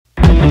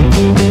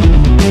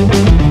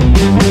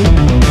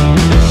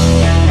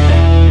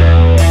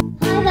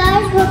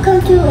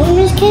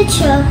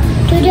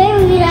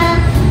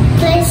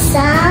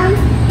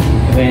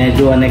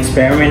do an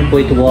experiment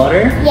with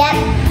water? Yep.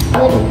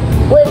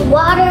 With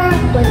water,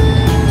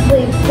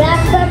 with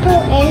black pepper,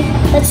 and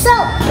with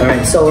soap.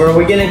 Alright, so what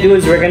we're gonna do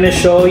is we're gonna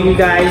show you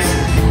guys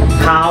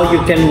how you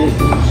can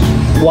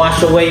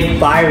wash away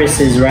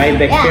viruses, right?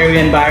 Bacteria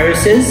and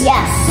viruses?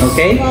 Yes.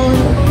 Okay?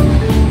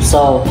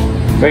 So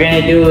we're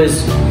gonna do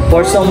is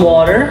pour some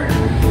water.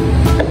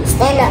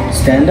 Stand up.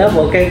 Stand up,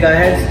 okay, go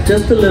ahead.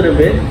 Just a little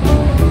bit.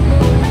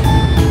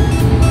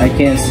 I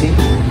can't see.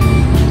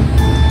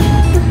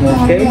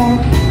 Okay.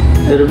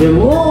 A little bit.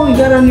 Whoa, you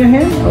got it on your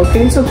hand?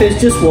 Okay, it's okay, it's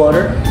just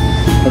water.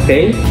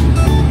 Okay.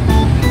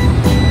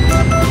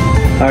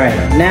 Alright,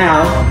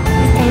 now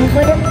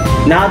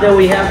that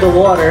we have the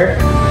water,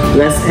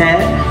 let's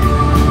add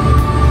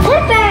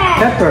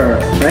pepper,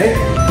 right?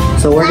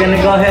 So we're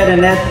gonna go ahead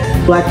and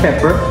add black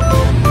pepper.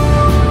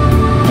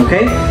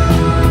 Okay?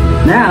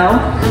 Now,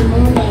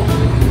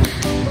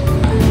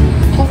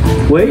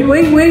 wait.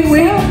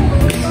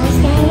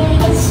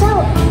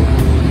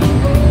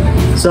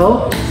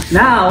 So,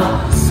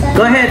 now,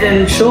 go ahead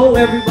and show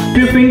everybody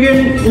your finger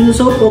in the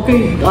soap.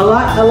 Okay, a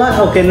lot.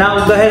 Okay,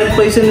 now go ahead and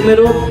place it in the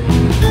middle.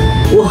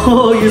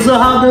 Whoa, you saw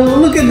how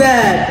look at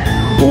that.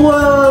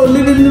 Whoa,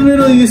 leave it in the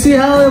middle. You see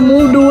how it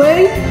moved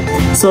away?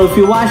 So if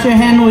you wash your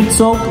hand with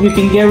soap, you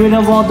can get rid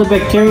of all the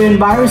bacteria and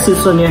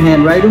viruses on your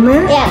hand, right,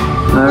 Umair? Yeah.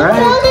 All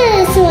right. Look at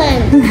this one.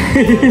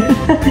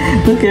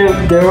 Look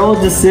at, they're all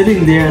just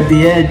sitting there at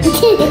the edge.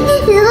 You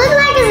look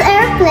like an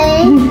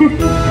airplane.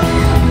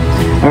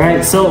 All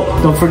right, so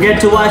don't forget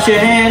to wash your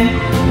hand.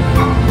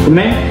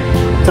 Umair,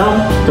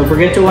 Tom, don't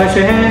forget to wash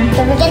your hand.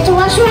 Don't forget to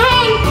wash your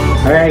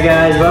hand. All right,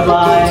 guys,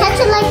 bye-bye. Touch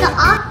it like an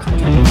octopus.